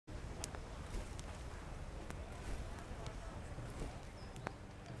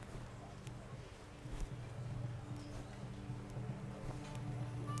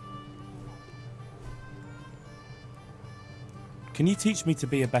Can you teach me to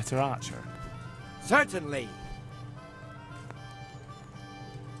be a better archer? Certainly.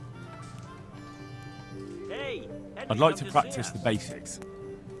 Hey, I'd like to practice the basics.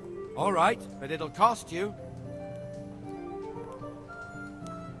 All right, but it'll cost you.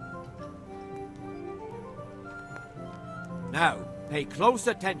 Now, pay close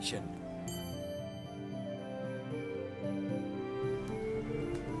attention.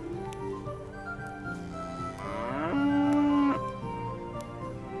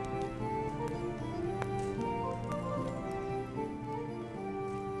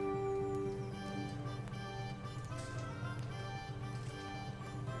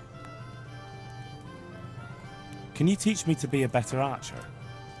 Can you teach me to be a better archer?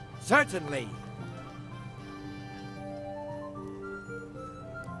 Certainly.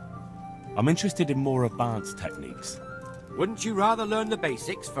 I'm interested in more advanced techniques. Wouldn't you rather learn the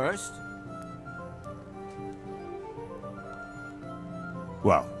basics first?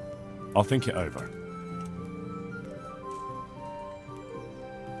 Well, I'll think it over.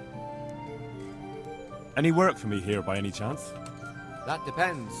 Any work for me here by any chance? That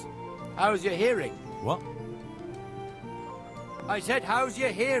depends. How's your hearing? What? I said, how's your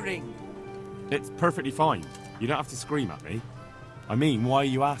hearing? It's perfectly fine. You don't have to scream at me. I mean, why are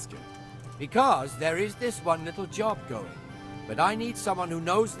you asking? Because there is this one little job going. But I need someone who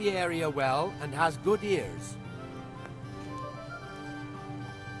knows the area well and has good ears.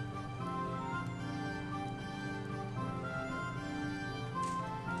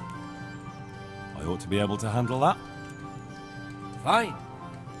 I ought to be able to handle that. Fine.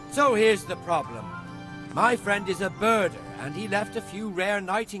 So here's the problem. My friend is a birder, and he left a few rare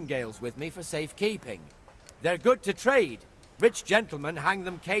nightingales with me for safekeeping. They're good to trade. Rich gentlemen hang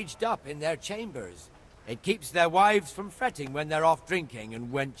them caged up in their chambers. It keeps their wives from fretting when they're off drinking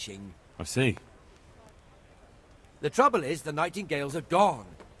and wenching. I see. The trouble is, the nightingales are gone.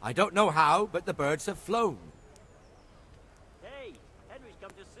 I don't know how, but the birds have flown. Hey, Henry's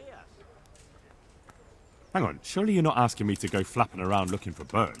come to see us. Hang on, surely you're not asking me to go flapping around looking for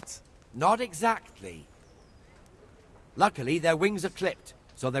birds? Not exactly. Luckily, their wings are clipped,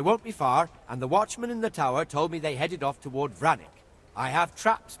 so they won't be far, and the watchman in the tower told me they headed off toward Vranik. I have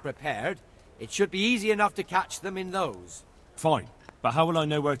traps prepared. It should be easy enough to catch them in those. Fine, but how will I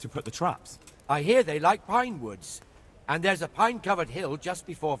know where to put the traps? I hear they like pine woods, and there's a pine-covered hill just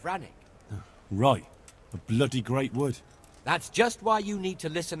before Vranik. Right, a bloody great wood. That's just why you need to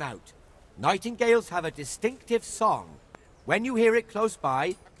listen out. Nightingales have a distinctive song. When you hear it close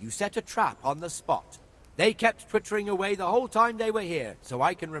by, you set a trap on the spot. They kept twittering away the whole time they were here, so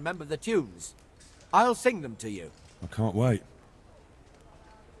I can remember the tunes. I'll sing them to you. I can't wait.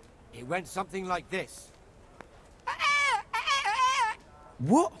 It went something like this.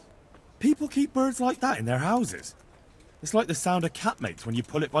 What? People keep birds like that in their houses? It's like the sound a cat makes when you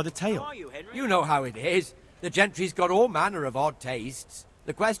pull it by the How tail. are you, Henry? You know how it is. The gentry's got all manner of odd tastes.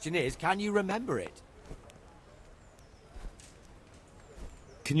 The question is, can you remember it?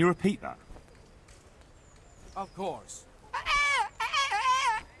 Can you repeat that? Of course.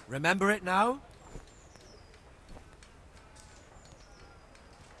 Remember it now?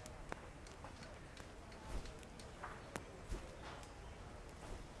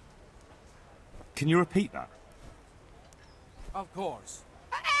 Can you repeat that? Of course.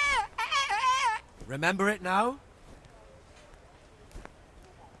 Remember it now?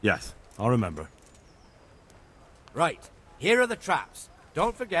 Yes, I'll remember. Right. Here are the traps.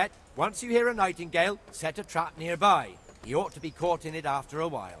 Don't forget, once you hear a nightingale, set a trap nearby. He ought to be caught in it after a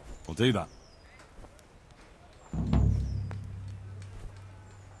while. We'll do that.